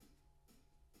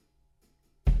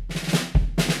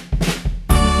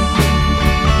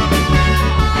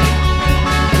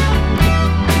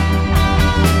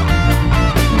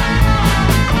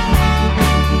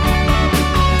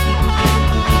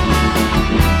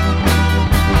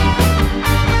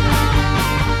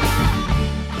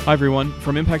Hi everyone,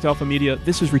 from Impact Alpha Media,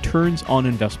 this is Returns on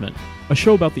Investment, a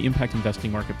show about the impact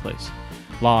investing marketplace.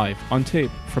 Live, on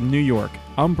tape, from New York,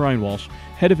 I'm Brian Walsh,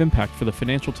 head of impact for the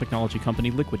financial technology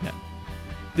company Liquidnet.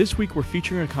 This week we're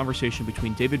featuring a conversation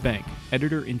between David Bank,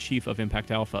 editor-in-chief of Impact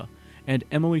Alpha, and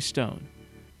Emily Stone.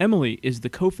 Emily is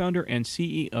the co-founder and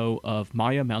CEO of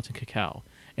Maya Mountain Cacao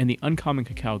and the Uncommon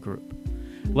Cacao Group.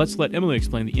 Let's let Emily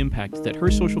explain the impact that her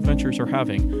social ventures are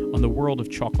having on the world of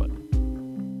chocolate.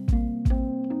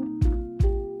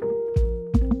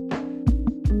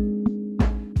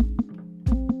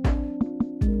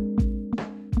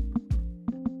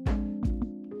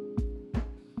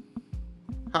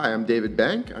 Hi, I'm David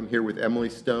Bank. I'm here with Emily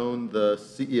Stone, the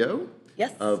CEO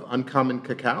of Uncommon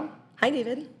Cacao. Hi,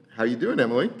 David. How you doing,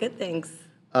 Emily? Good, thanks.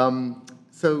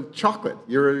 So chocolate,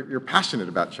 you're passionate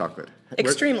about chocolate.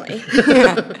 Extremely.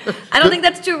 I don't think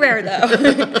that's too rare, though.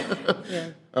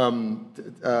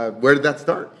 Where did that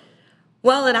start?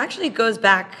 Well, it actually goes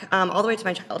back all the way to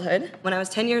my childhood. When I was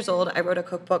 10 years old, I wrote a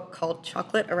cookbook called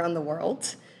Chocolate Around the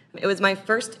World. It was my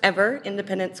first ever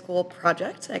independent school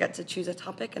project. I got to choose a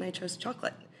topic, and I chose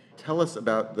chocolate. Tell us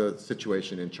about the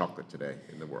situation in chocolate today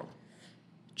in the world.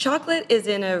 Chocolate is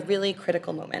in a really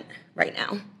critical moment right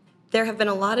now. There have been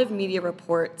a lot of media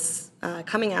reports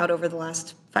coming out over the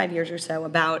last 5 years or so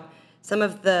about some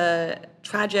of the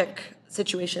tragic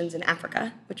situations in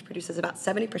Africa, which produces about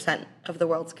 70% of the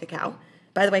world's cacao.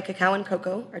 By the way, cacao and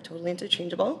cocoa are totally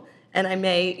interchangeable, and I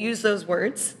may use those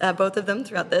words, both of them,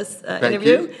 throughout this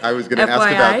interview. Thank you. I was going to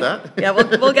ask about that. Yeah,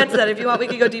 we'll get to that. If you want, we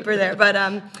could go deeper there. But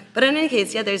in any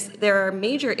case, yeah, there are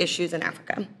major issues in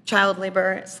Africa: child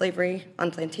labor, slavery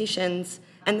on plantations,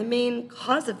 and the main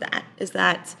cause of that is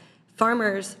that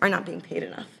farmers are not being paid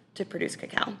enough to produce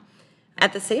cacao.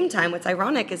 At the same time, what's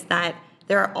ironic is that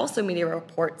there are also media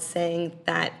reports saying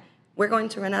that we're going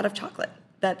to run out of chocolate,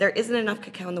 that there isn't enough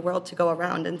cacao in the world to go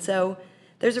around, and so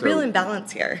there's a real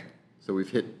imbalance here. So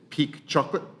we've hit peak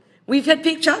chocolate? We've hit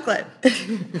peak chocolate.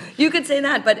 You could say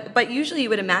that, but usually you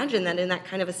would imagine that in that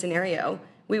kind of a scenario,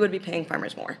 we would be paying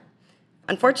farmers more.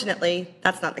 Unfortunately,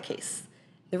 that's not the case.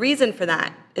 The reason for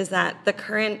that is that the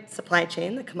current supply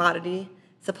chain, the commodity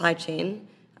supply chain,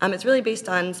 it's really based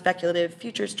on speculative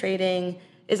futures trading,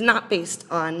 is not based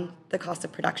on the cost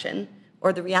of production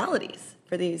or the realities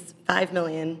for these 5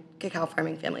 million cacao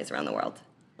farming families around the world.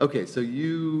 Okay, so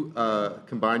you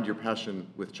combined your passion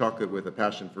with chocolate with a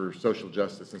passion for social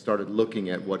justice and started looking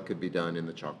at what could be done in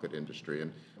the chocolate industry,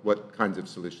 and what kinds of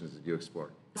solutions did you explore?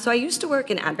 So I used to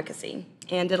work in advocacy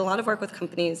and did a lot of work with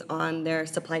companies on their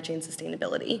supply chain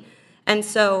sustainability. And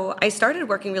so I started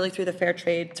working really through the fair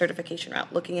trade certification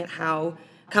route, looking at how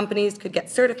companies could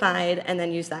get certified and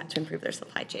then use that to improve their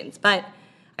supply chains. But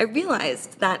I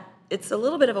realized that it's a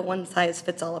little bit of a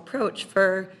one-size-fits-all approach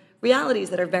for realities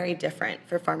that are very different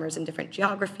for farmers in different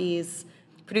geographies,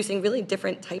 producing really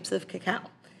different types of cacao.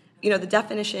 You know, the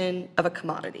definition of a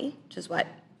commodity, which is what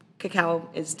cacao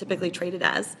is typically traded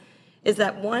as, is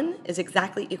that one is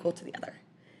exactly equal to the other.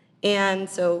 And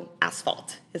so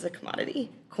asphalt is a commodity.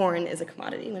 Corn is a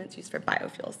commodity when it's used for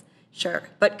biofuels. Sure.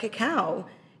 But cacao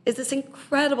is this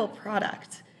incredible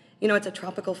product. You know, it's a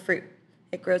tropical fruit.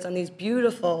 It grows on these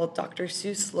beautiful Dr.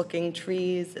 Seuss-looking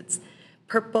trees. It's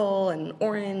purple and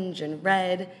orange and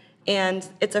red, and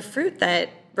it's a fruit that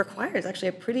requires actually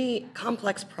a pretty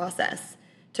complex process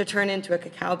to turn into a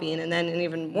cacao bean, and then an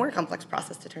even more complex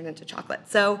process to turn into chocolate.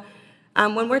 So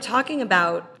when we're talking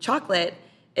about chocolate,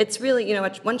 it's really, you know,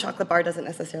 one chocolate bar doesn't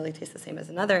necessarily taste the same as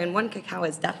another, and one cacao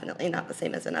is definitely not the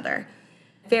same as another.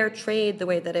 Fair trade, the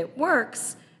way that it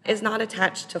works, is not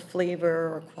attached to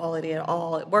flavor or quality at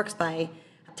all. It works by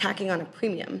tacking on a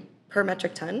premium per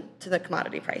metric ton to the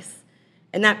commodity price.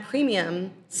 And that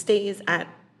premium stays at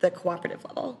the cooperative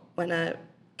level. When a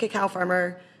cacao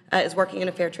farmer is working in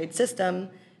a fair trade system,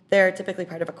 they're typically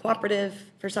part of a cooperative.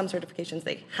 For some certifications,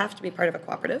 they have to be part of a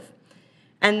cooperative.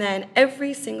 And then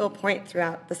every single point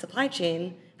throughout the supply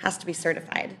chain has to be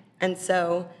certified. And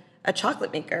so a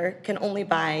chocolate maker can only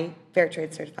buy fair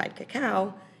trade certified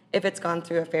cacao if it's gone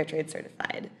through a fair trade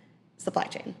certified supply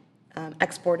chain.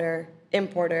 Exporter,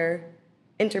 importer,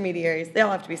 intermediaries, they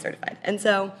all have to be certified. And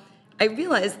so I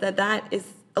realized that that is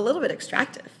a little bit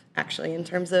extractive, actually, in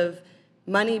terms of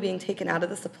money being taken out of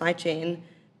the supply chain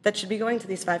that should be going to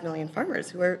these 5 million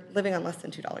farmers who are living on less than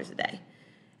 $2 a day.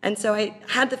 And so I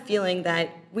had the feeling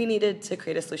that we needed to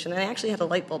create a solution. And I actually had a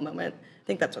light bulb moment. I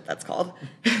think that's what that's called.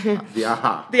 The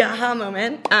aha. The aha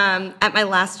moment at my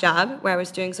last job, where I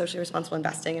was doing socially responsible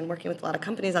investing and working with a lot of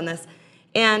companies on this.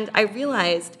 And I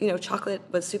realized, you know, chocolate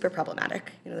was super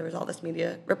problematic. You know, there was all this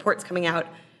media reports coming out.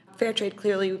 Fair trade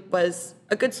clearly was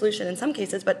a good solution in some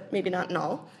cases, but maybe not in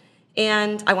all.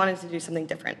 And I wanted to do something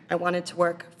different. I wanted to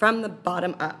work from the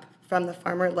bottom up, from the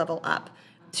farmer level up,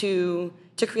 to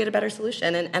create a better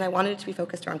solution. And I wanted it to be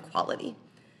focused around quality.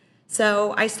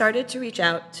 So I started to reach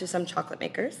out to some chocolate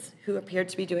makers who appeared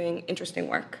to be doing interesting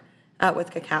work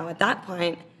with cacao. At that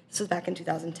point, this was back in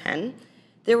 2010,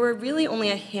 there were really only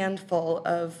a handful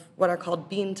of what are called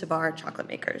bean-to-bar chocolate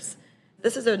makers.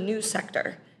 This is a new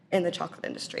sector in the chocolate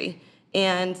industry.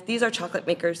 And these are chocolate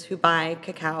makers who buy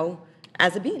cacao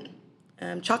as a bean.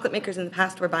 Chocolate makers in the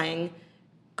past were buying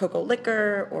cocoa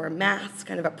liquor or mass,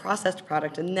 kind of a processed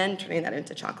product, and then turning that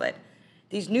into chocolate.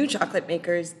 These new chocolate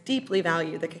makers deeply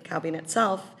value the cacao bean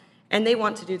itself, and they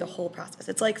want to do the whole process.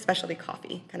 It's like specialty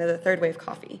coffee, kind of the third wave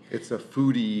coffee. It's a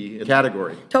foodie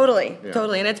category. Totally, Yeah.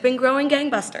 totally. And it's been growing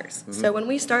gangbusters. So when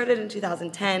we started in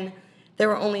 2010, there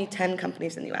were only 10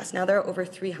 companies in the US. Now there are over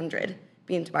 300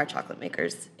 bean-to-bar chocolate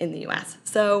makers in the US.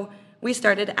 So we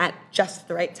started at just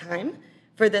the right time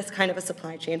for this kind of a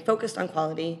supply chain, focused on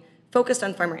quality, focused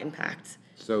on farmer impact,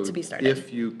 So to be started.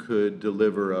 if you could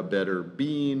deliver a better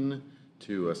bean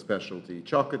to a specialty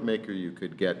chocolate maker, you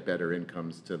could get better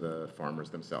incomes to the farmers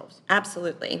themselves.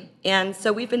 Absolutely. And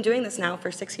so we've been doing this now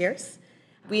for 6 years.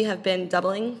 We have been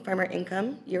doubling farmer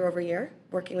income year over year,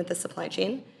 working with the supply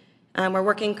chain. We're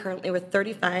working currently with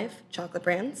 35 chocolate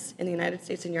brands in the United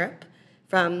States and Europe,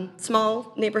 from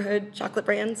small neighborhood chocolate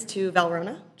brands to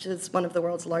Valrhona, which is one of the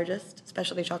world's largest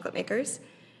specialty chocolate makers.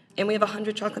 And we have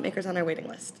 100 chocolate makers on our waiting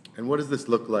list. And what does this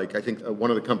look like? I think one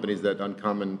of the companies that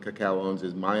Uncommon Cacao owns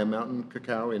is Maya Mountain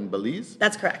Cacao in Belize.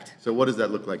 That's correct. So what does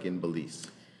that look like in Belize?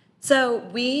 So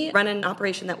we run an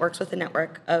operation that works with a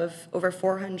network of over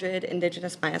 400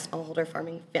 indigenous Maya smallholder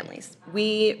farming families.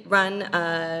 We run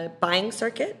a buying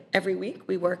circuit every week.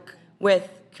 We work with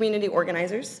community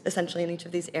organizers, essentially in each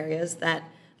of these areas, that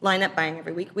line up buying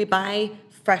every week. We buy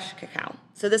fresh cacao.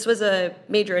 So this was a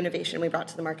major innovation we brought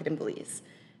to the market in Belize.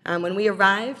 When we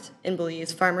arrived in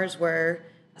Belize, farmers were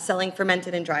selling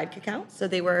fermented and dried cacao. So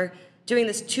they were doing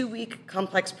this 2-week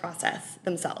complex process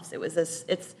themselves.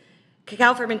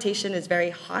 Cacao fermentation is very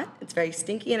hot, it's very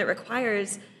stinky, and it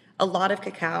requires a lot of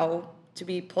cacao to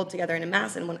be pulled together in a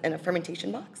mass in a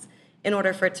fermentation box in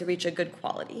order for it to reach a good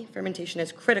quality. Fermentation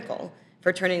is critical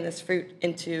for turning this fruit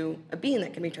into a bean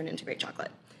that can be turned into great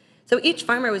chocolate. So each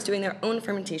farmer was doing their own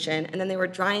fermentation, and then they were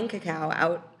drying cacao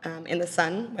out in the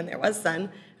sun, when there was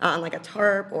sun, on like a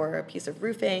tarp or a piece of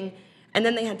roofing, and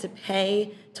then they had to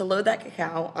pay to load that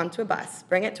cacao onto a bus,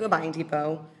 bring it to a buying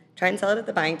depot, try and sell it at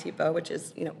the buying depot, which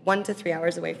is 1 to 3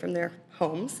 hours away from their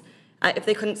homes. If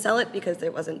they couldn't sell it because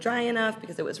it wasn't dry enough,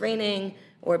 because it was raining,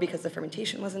 or because the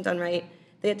fermentation wasn't done right,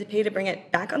 they had to pay to bring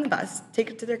it back on the bus,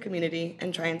 take it to their community,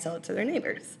 and try and sell it to their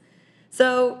neighbors.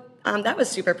 So that was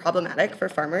super problematic for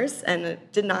farmers, and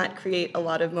it did not create a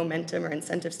lot of momentum or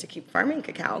incentives to keep farming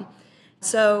cacao.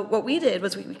 So what we did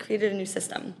was we created a new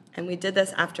system, and we did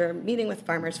this after meeting with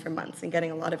farmers for months and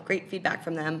getting a lot of great feedback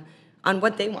from them on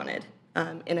what they wanted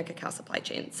in a cacao supply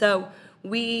chain. So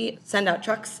we send out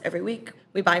trucks every week,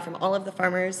 we buy from all of the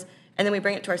farmers, and then we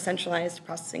bring it to our centralized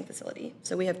processing facility.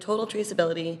 So we have total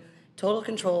traceability, total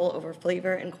control over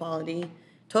flavor and quality,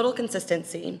 total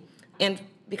consistency, and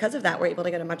because of that, we're able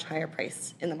to get a much higher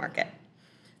price in the market.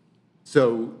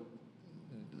 So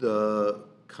the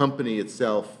company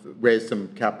itself raised some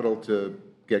capital to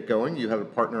get going. You have a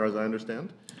partner, as I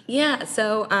understand? Yeah,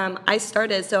 so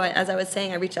as I was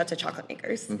saying, I reached out to chocolate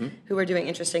makers who were doing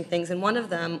interesting things, and one of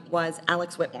them was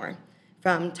Alex Whitmore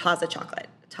from Taza Chocolate.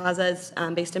 Taza is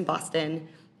based in Boston,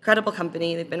 incredible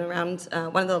company. They've been around,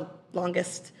 one of the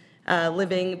longest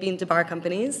living bean-to-bar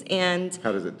companies, and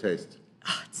How does it taste?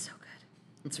 oh, it's so good.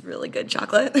 It's really good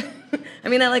chocolate. I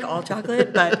mean, I like all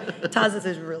chocolate, but Taza's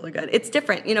is really good. It's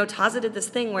different. Taza did this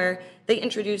thing where they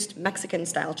introduced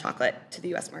Mexican-style chocolate to the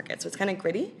U.S. market. So it's kind of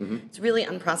gritty. It's really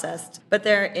unprocessed. But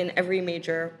they're in every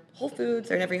major Whole Foods.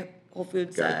 They're in every Whole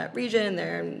Foods region.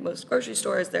 They're in most grocery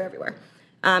stores. They're everywhere.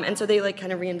 And so they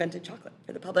kind of reinvented chocolate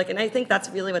for the public. And I think that's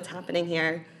really what's happening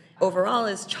here overall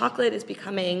is chocolate is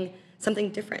becoming something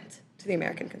different to the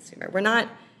American consumer. We're not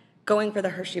going for the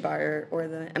Hershey bar or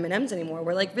the M&Ms anymore.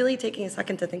 We're really taking a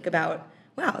second to think about,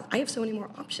 wow, I have so many more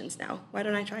options now. Why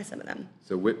don't I try some of them?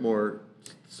 So Whitmore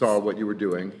saw what you were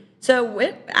doing. So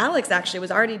Alex actually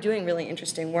was already doing really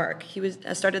interesting work. He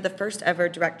started the first ever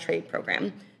direct trade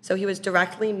program. So he was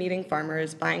directly meeting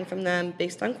farmers, buying from them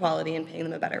based on quality and paying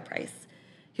them a better price.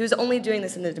 He was only doing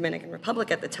this in the Dominican Republic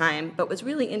at the time, but was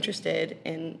really interested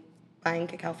in buying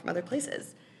cacao from other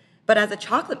places. But as a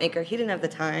chocolate maker, he didn't have the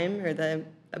time or the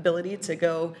ability to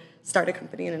go start a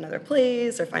company in another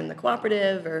place or find the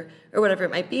cooperative or whatever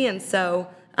it might be. And so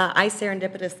I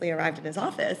serendipitously arrived in his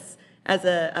office as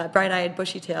a bright-eyed,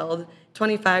 bushy-tailed,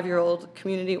 25-year-old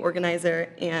community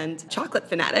organizer and chocolate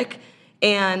fanatic,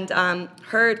 and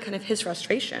heard kind of his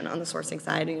frustration on the sourcing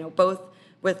side, both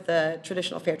with the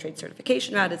traditional fair trade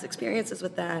certification route, his experiences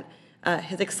with that,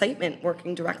 his excitement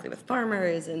working directly with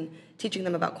farmers and teaching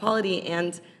them about quality.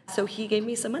 And so he gave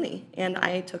me some money, and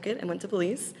I took it and went to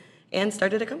Belize and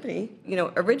started a company.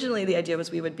 Originally the idea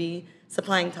was we would be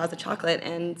supplying Taza chocolate,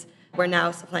 and we're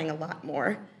now supplying a lot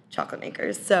more chocolate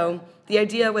makers. So the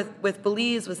idea with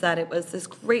Belize was that it was this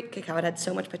great cacao. It had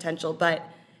so much potential, but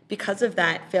because of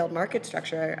that failed market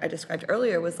structure I described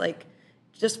earlier, was like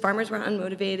just farmers were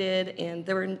unmotivated, and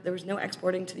there was no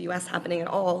exporting to the U.S. happening at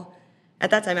all. At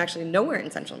that time, actually, nowhere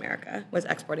in Central America was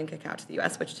exporting cacao to the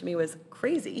U.S., which to me was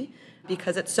crazy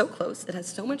because it's so close. It has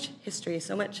so much history,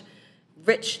 so much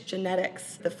rich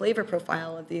genetics. The flavor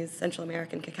profile of these Central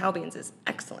American cacao beans is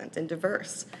excellent and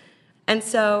diverse. And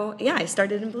so, yeah, I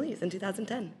started in Belize in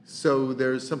 2010. So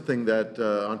there's something that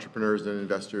entrepreneurs and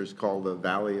investors call the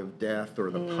Valley of Death,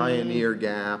 or the Pioneer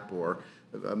Gap, or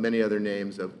many other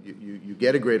names. You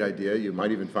get a great idea. You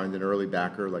might even find an early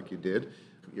backer like you did.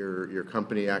 Your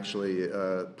company actually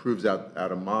proves out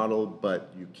a model,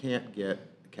 but you can't get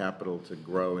capital to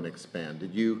grow and expand.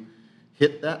 Did you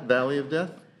hit that Valley of Death?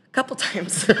 A couple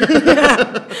times.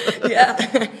 Yeah.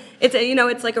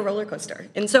 It's like a roller coaster.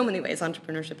 In so many ways,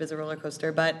 entrepreneurship is a roller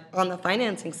coaster, but on the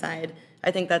financing side,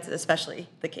 I think that's especially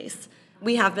the case.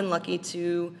 We have been lucky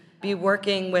to be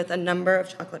working with a number of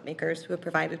chocolate makers who have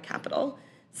provided capital.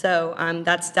 So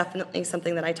that's definitely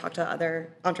something that I talk to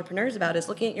other entrepreneurs about, is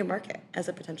looking at your market as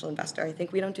a potential investor. I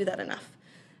think we don't do that enough.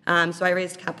 So I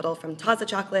raised capital from Taza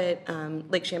Chocolate,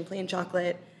 Lake Champlain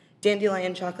Chocolate,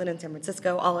 Dandelion Chocolate in San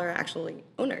Francisco. All are actually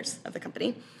owners of the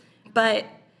company. But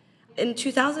in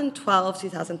 2012,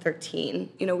 2013,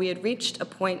 we had reached a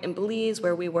point in Belize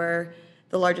where we were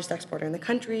the largest exporter in the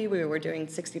country. We were doing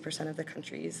 60% of the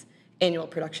country's annual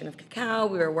production of cacao.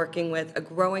 We were working with a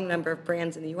growing number of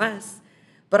brands in the US,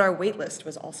 but our wait list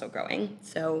was also growing.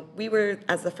 So we were,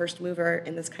 as the first mover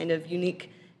in this kind of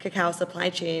unique cacao supply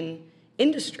chain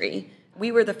industry,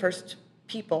 we were the first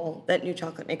people that new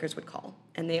chocolate makers would call.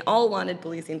 And they all wanted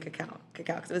Belizean cacao,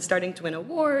 because it was starting to win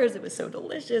awards. It was so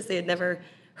delicious. They had never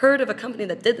heard of a company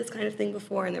that did this kind of thing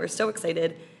before, and they were so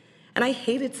excited. And I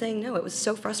hated saying no. It was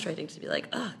so frustrating to be like,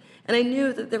 ugh. And I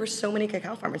knew that there were so many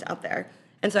cacao farmers out there.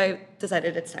 And so I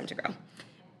decided it's time to grow.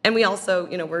 And we also,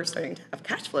 were starting to have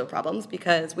cash flow problems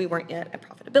because we weren't yet at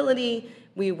profitability.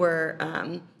 We were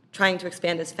trying to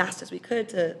expand as fast as we could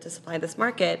to supply this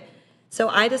market. So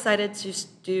I decided to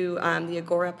do the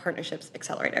Agora Partnerships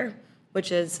Accelerator,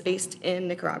 which is based in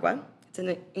Nicaragua. It's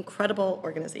an incredible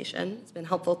organization. It's been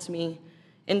helpful to me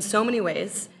in so many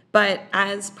ways. But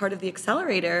as part of the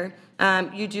accelerator,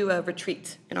 you do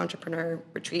an entrepreneur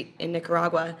retreat in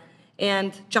Nicaragua.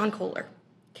 And John Kohler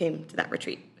came to that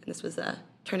retreat. And this was a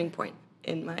turning point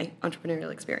in my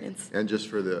entrepreneurial experience. And just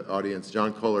for the audience,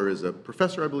 John Kohler is a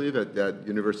professor, I believe, at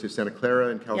University of Santa Clara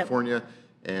in California. Yep.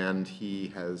 And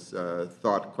he has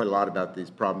thought quite a lot about these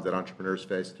problems that entrepreneurs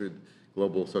face through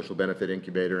Global Social Benefit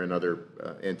Incubator and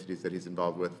other entities that he's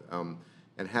involved with,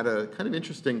 and had a kind of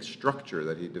interesting structure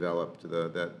that he developed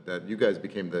that you guys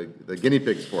became the guinea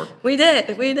pigs for. We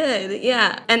did,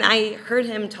 yeah. And I heard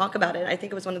him talk about it. I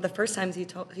think it was one of the first times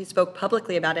he spoke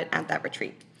publicly about it at that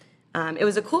retreat. It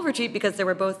was a cool retreat because there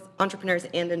were both entrepreneurs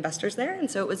and investors there, and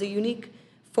so it was a unique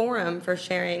forum for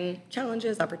sharing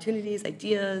challenges, opportunities,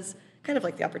 ideas, kind of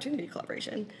like the Opportunity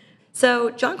Collaboration.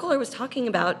 So John Kohler was talking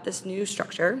about this new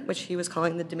structure, which he was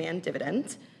calling the demand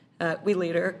dividend. We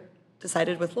later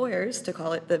decided with lawyers to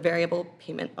call it the variable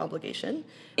payment obligation.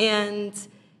 And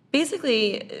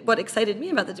basically, what excited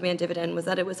me about the demand dividend was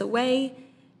that it was a way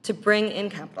to bring in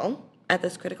capital at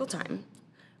this critical time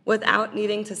without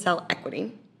needing to sell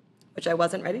equity, which I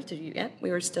wasn't ready to do yet. We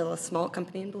were still a small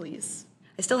company in Belize.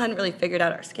 I still hadn't really figured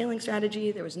out our scaling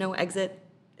strategy. There was no exit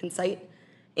in sight.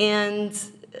 And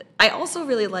I also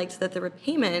really liked that the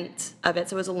repayment of it,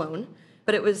 so it was a loan,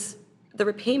 but the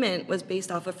repayment was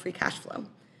based off of free cash flow.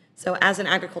 So as an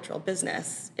agricultural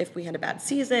business, if we had a bad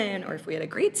season or if we had a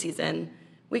great season,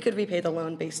 we could repay the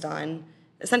loan based on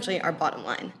essentially our bottom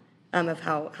line of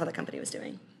how the company was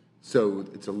doing. So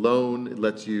it's a loan. It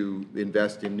lets you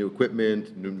invest in new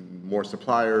equipment, more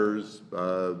suppliers,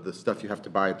 the stuff you have to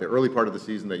buy at the early part of the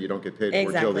season that you don't get paid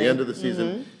for until the end of the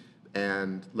season,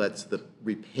 and lets the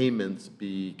repayments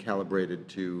be calibrated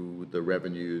to the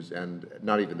revenues, and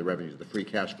not even the revenues, the free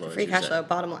cash flow. Free cash flow,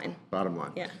 bottom line. Bottom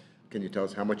line. Yeah. Can you tell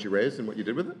us how much you raised and what you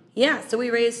did with it? Yeah, so we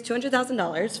raised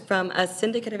 $200,000 from a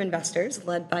syndicate of investors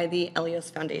led by the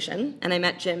Elios Foundation, and I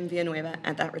met Jim Villanueva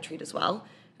at that retreat as well.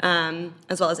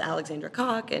 as well as Alexandra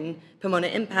Koch and Pomona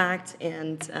Impact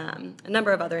and a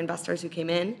number of other investors who came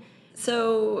in.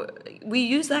 So we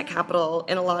use that capital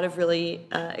in a lot of really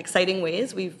exciting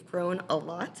ways. We've grown a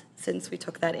lot since we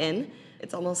took that in.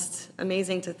 It's almost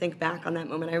amazing to think back on that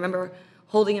moment. I remember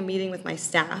holding a meeting with my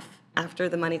staff after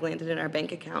the money landed in our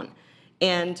bank account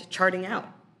and charting out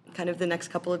kind of the next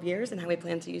couple of years and how we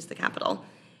plan to use the capital.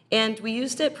 And we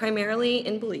used it primarily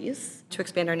in Belize to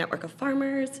expand our network of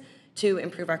farmers, to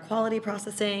improve our quality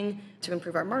processing, to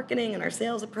improve our marketing and our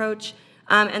sales approach.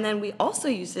 And then we also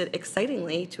used it,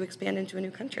 excitingly, to expand into a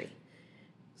new country.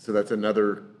 So that's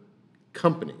another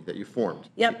company that you formed.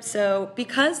 Yep, so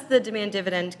because the demand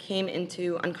dividend came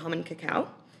into Uncommon Cacao,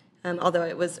 although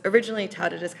it was originally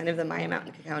touted as kind of the Maya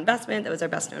Mountain Cacao investment, that was our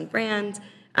best known brand,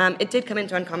 it did come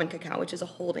into Uncommon Cacao, which is a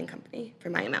holding company for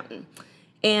Maya Mountain.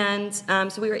 And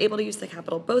so we were able to use the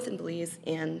capital both in Belize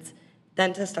and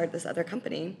then to start this other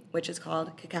company, which is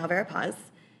called Cacao Verapaz.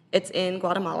 It's in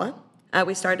Guatemala.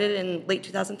 We started in late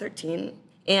 2013,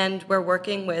 and we're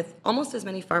working with almost as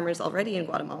many farmers already in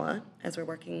Guatemala as we're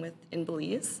working with in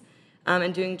Belize,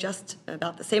 and doing just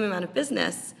about the same amount of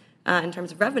business in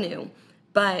terms of revenue.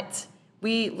 But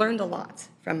we learned a lot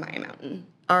from Maya Mountain.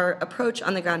 Our approach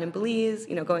on the ground in Belize,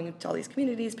 going into all these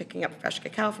communities, picking up fresh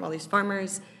cacao from all these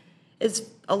farmers, is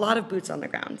a lot of boots on the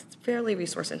ground. It's fairly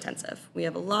resource intensive. We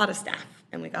have a lot of staff,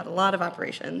 and we got a lot of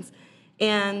operations.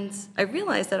 And I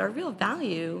realized that our real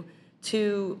value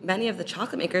to many of the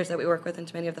chocolate makers that we work with and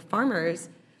to many of the farmers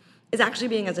is actually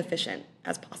being as efficient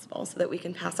as possible so that we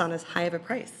can pass on as high of a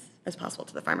price as possible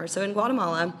to the farmers. So in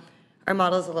Guatemala, our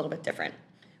model is a little bit different.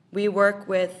 We work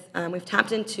with, we've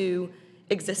tapped into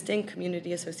existing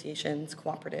community associations,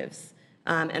 cooperatives,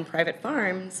 and private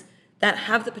farms that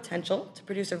have the potential to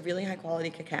produce a really high quality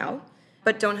cacao,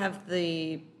 but don't have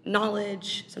the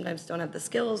knowledge, sometimes don't have the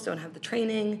skills, don't have the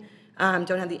training, don't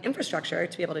have the infrastructure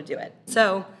to be able to do it.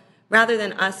 So rather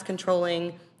than us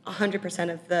controlling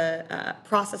 100% of the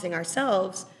processing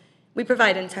ourselves, we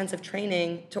provide intensive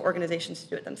training to organizations to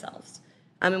do it themselves.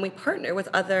 And we partner with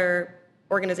other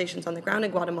organizations on the ground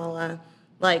in Guatemala,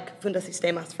 like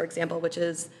Fundasistemas, for example, which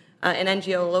is an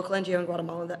NGO, a local NGO in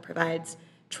Guatemala that provides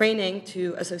training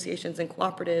to associations and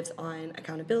cooperatives on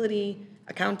accountability,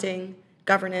 accounting,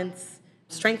 governance,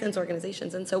 strengthens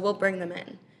organizations. And so we'll bring them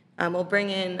in. We'll bring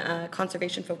in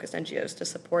conservation-focused NGOs to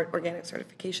support organic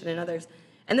certification and others.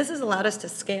 And this has allowed us to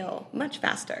scale much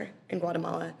faster in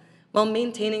Guatemala while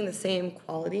maintaining the same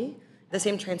quality, the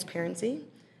same transparency,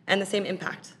 and the same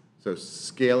impact. So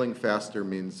scaling faster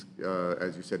means,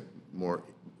 as you said, more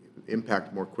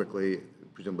impact more quickly,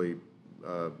 presumably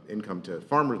income to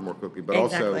farmers more quickly, but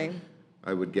Exactly. also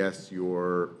I would guess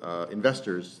your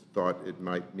investors thought it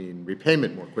might mean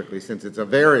repayment more quickly since it's a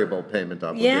variable payment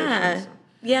obligation.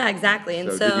 Yeah, exactly.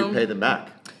 And so did you pay them back?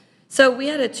 So we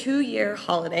had a 2-year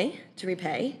holiday to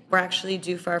repay. We're actually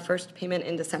due for our first payment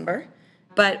in December,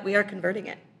 but we are converting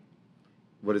it.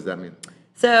 What does that mean?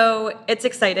 So it's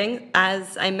exciting.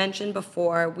 As I mentioned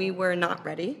before, we were not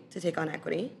ready to take on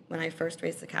equity when I first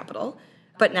raised the capital,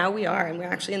 but now we are, and we're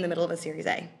actually in the middle of a Series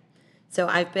A. So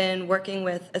I've been working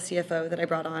with a CFO that I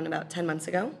brought on about 10 months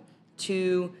ago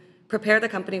to prepare the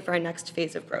company for our next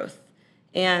phase of growth.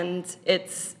 And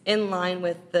it's in line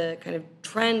with the kind of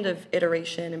trend of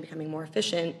iteration and becoming more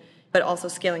efficient, but also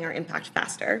scaling our impact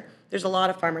faster. There's a lot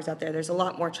of farmers out there. There's a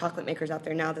lot more chocolate makers out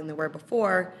there now than there were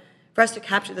before. For us to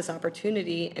capture this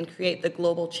opportunity and create the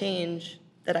global change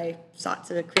that I sought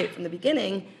to create from the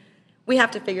beginning, we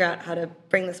have to figure out how to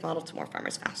bring this model to more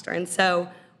farmers faster. And so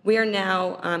we are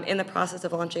now in the process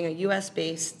of launching a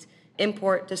US-based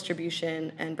import,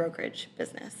 distribution, and brokerage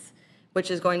business,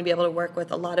 which is going to be able to work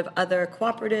with a lot of other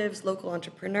cooperatives, local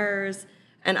entrepreneurs,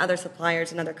 and other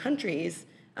suppliers in other countries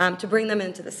to bring them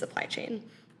into the supply chain,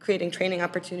 creating training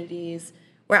opportunities.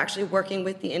 We're actually working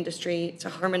with the industry to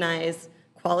harmonize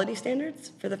quality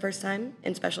standards for the first time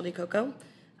in specialty cocoa,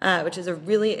 which is a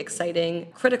really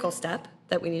exciting, critical step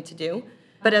that we need to do.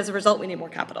 But as a result, we need more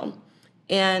capital.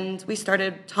 And we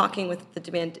started talking with the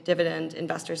demand dividend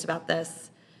investors about this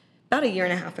about 1.5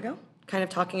 years ago, kind of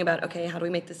talking about, okay, how do we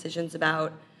make decisions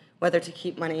about whether to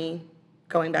keep money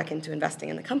going back into investing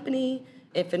in the company,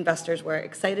 if investors were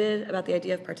excited about the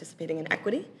idea of participating in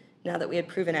equity, now that we had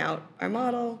proven out our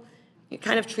model,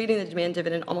 kind of treating the demand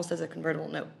dividend almost as a convertible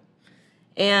note.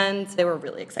 And they were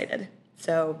really excited.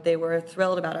 So they were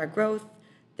thrilled about our growth.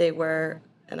 They were,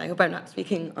 and I hope I'm not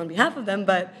speaking on behalf of them,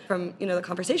 but from the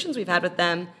conversations we've had with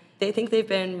them, they think they've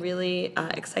been really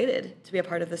excited to be a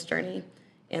part of this journey,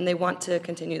 and they want to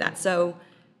continue that. So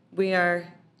we are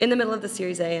in the middle of the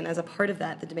Series A, and as a part of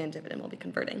that, the demand dividend will be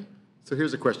converting. So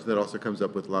here's a question that also comes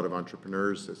up with a lot of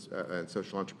entrepreneurs and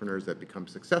social entrepreneurs that become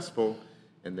successful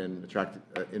and then attract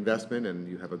investment, and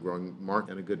you have a growing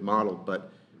market and a good model.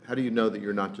 But how do you know that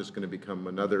you're not just going to become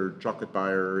another chocolate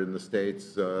buyer in the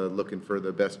States looking for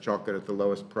the best chocolate at the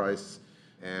lowest price,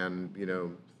 and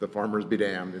the farmers be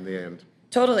damned in the end?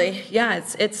 Totally. Yeah,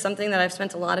 it's something that I've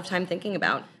spent a lot of time thinking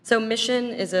about. So mission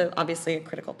is obviously a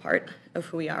critical part of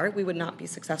who we are. We would not be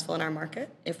successful in our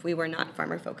market if we were not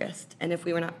farmer focused and if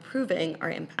we were not proving our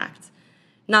impact.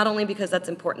 Not only because that's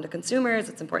important to consumers,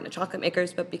 it's important to chocolate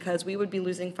makers, but because we would be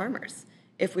losing farmers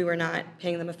if we were not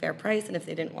paying them a fair price and if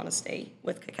they didn't want to stay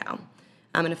with cacao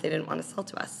and if they didn't want to sell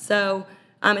to us. So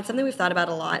it's something we've thought about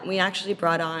a lot. And we actually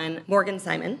brought on Morgan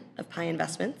Simon of Pi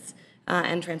Investments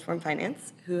and Transform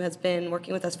Finance, who has been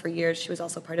working with us for years. She was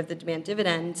also part of the Demand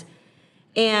Dividend.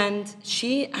 And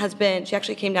she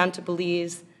actually came down to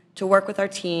Belize to work with our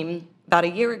team about a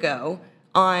year ago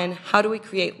on how do we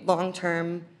create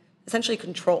long-term, essentially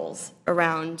controls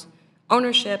around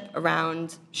ownership,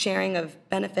 around sharing of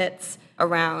benefits,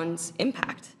 around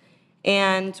impact.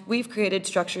 And we've created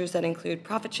structures that include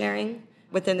profit sharing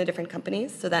within the different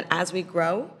companies so that as we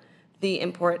grow the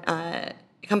import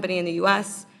company in the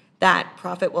US, that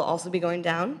profit will also be going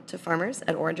down to farmers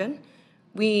at origin.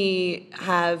 We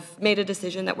have made a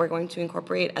decision that we're going to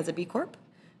incorporate as a B Corp,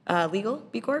 legal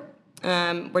B Corp.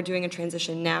 We're doing a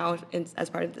transition now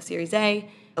as part of the Series A,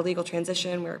 a legal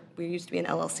transition where we used to be an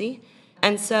LLC.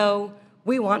 And so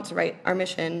we want to write our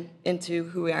mission into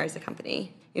who we are as a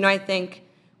company. I think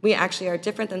we actually are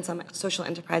different than some social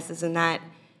enterprises in that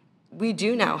we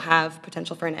do now have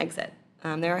potential for an exit.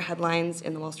 There are headlines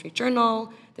in the Wall Street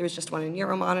Journal. There was just one in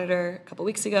Euromonitor a couple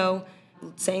weeks ago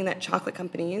saying that chocolate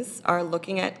companies are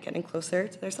looking at getting closer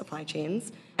to their supply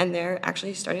chains, and they're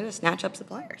actually starting to snatch up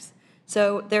suppliers.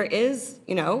 So there is,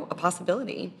 a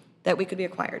possibility that we could be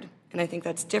acquired, and I think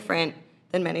that's different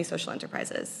than many social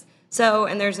enterprises. So,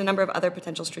 and there's a number of other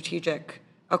potential strategic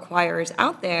acquirers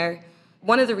out there.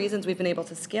 One of the reasons we've been able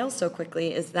to scale so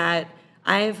quickly is that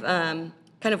I've kind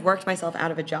of worked myself out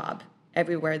of a job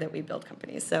everywhere that we build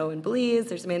companies. So in Belize,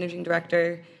 there's a managing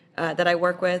director that I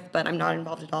work with, but I'm not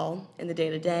involved at all in the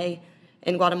day-to-day.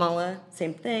 In Guatemala,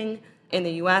 same thing. In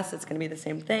the US, it's going to be the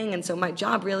same thing. And so my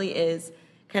job really is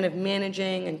kind of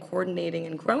managing and coordinating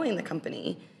and growing the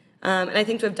company. And I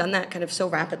think to have done that kind of so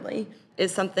rapidly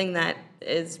is something that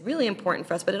is really important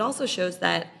for us. But it also shows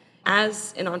that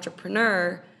as an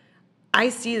entrepreneur, I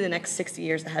see the next 60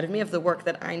 years ahead of me of the work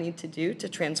that I need to do to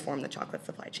transform the chocolate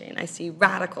supply chain. I see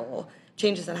radical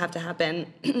changes that have to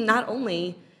happen, not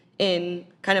only in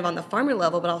kind of on the farmer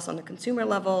level, but also on the consumer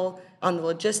level, on the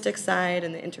logistics side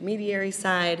and the intermediary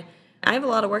side. I have a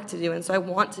lot of work to do, and so I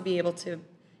want to be able to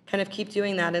kind of keep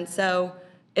doing that. And so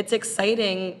it's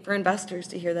exciting for investors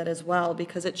to hear that as well,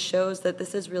 because it shows that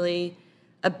this is really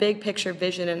a big picture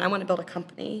vision, and I want to build a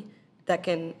company that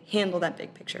can handle that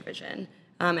big picture vision.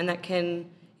 And that can,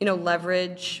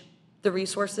 leverage the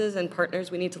resources and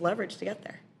partners we need to leverage to get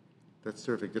there. That's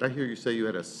terrific. Did I hear you say you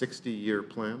had a 60-year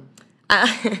plan?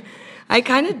 I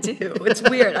kind of do. It's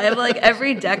weird. I have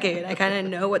every decade, I kind of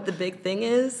know what the big thing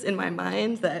is in my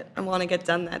mind that I want to get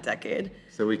done that decade.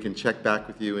 So we can check back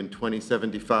with you in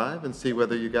 2075 and see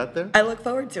whether you got there? I look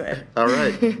forward to it. All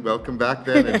right. Welcome back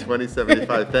then in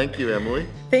 2075. Thank you, Emily.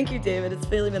 Thank you, David. It's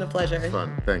really been a pleasure.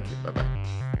 Fun. Thank you. Bye-bye.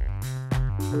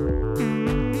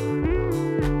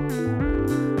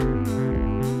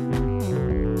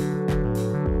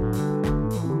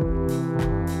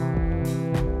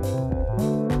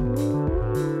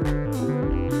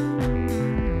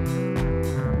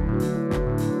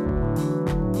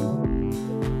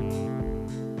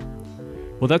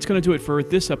 Well, that's going to do it for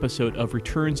this episode of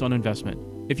Returns on Investment.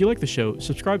 If you like the show,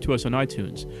 subscribe to us on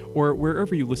iTunes or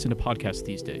wherever you listen to podcasts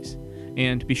these days.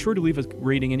 And be sure to leave a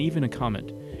rating and even a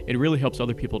comment. It really helps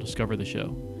other people discover the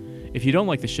show. If you don't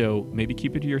like the show, maybe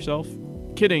keep it to yourself.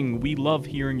 Kidding, we love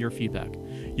hearing your feedback.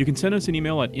 You can send us an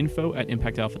email at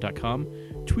info@impactalpha.com,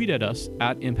 tweet at us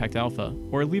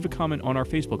 @impactalpha, or leave a comment on our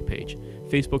Facebook page,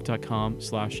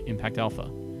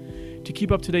 facebook.com/impactalpha. To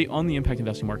keep up to date on the impact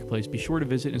investing marketplace, be sure to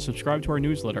visit and subscribe to our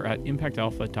newsletter at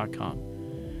impactalpha.com.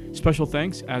 Special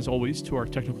thanks, as always, to our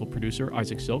technical producer,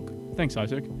 Isaac Silk. Thanks,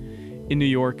 Isaac. In New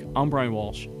York, I'm Brian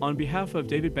Walsh. On behalf of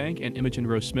David Bank and Imogen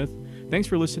Rose Smith, thanks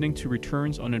for listening to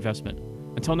Returns on Investment.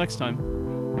 Until next time.